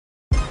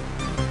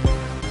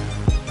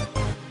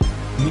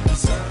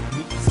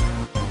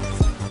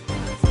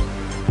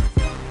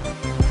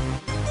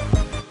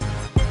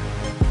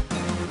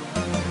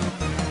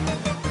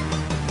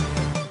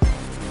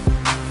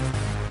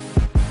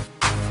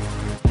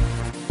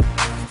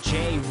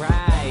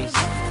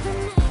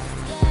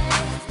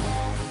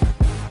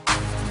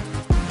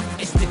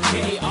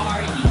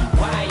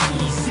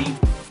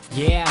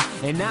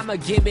and I'ma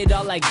give it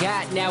all I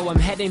got now. I'm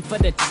heading for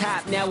the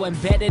top now,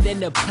 embedded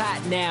in the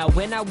plot now,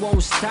 and I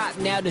won't stop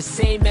now, the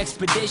same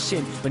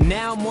expedition, but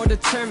now more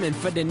determined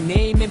for the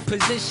name and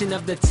position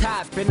of the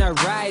top. And I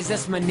rise,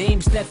 that's my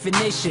name's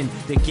definition.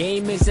 The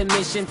game is a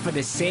mission for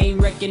the same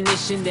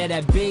recognition that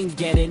I've been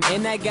getting,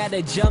 and I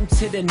gotta jump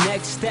to the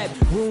next step,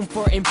 room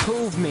for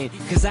improvement,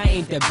 cause I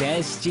ain't the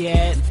best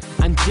yet.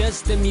 I'm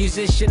just a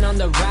musician on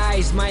the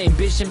rise, my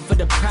ambition for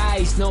the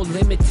prize, no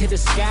limit to the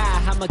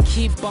sky. I'ma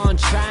keep on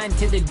trying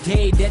to the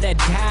day that I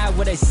die.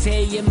 What I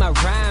say in my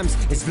rhymes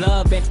is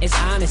love and it's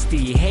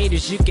honesty.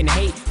 Haters you can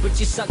hate, but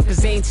you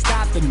suckers ain't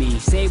stopping me.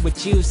 Say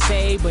what you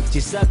say, but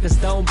you suckers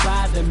don't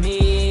bother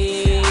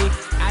me.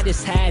 I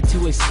just had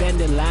to extend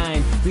the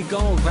line. We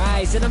gon'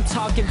 rise, and I'm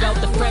talking about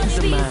the friends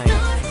of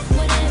mine.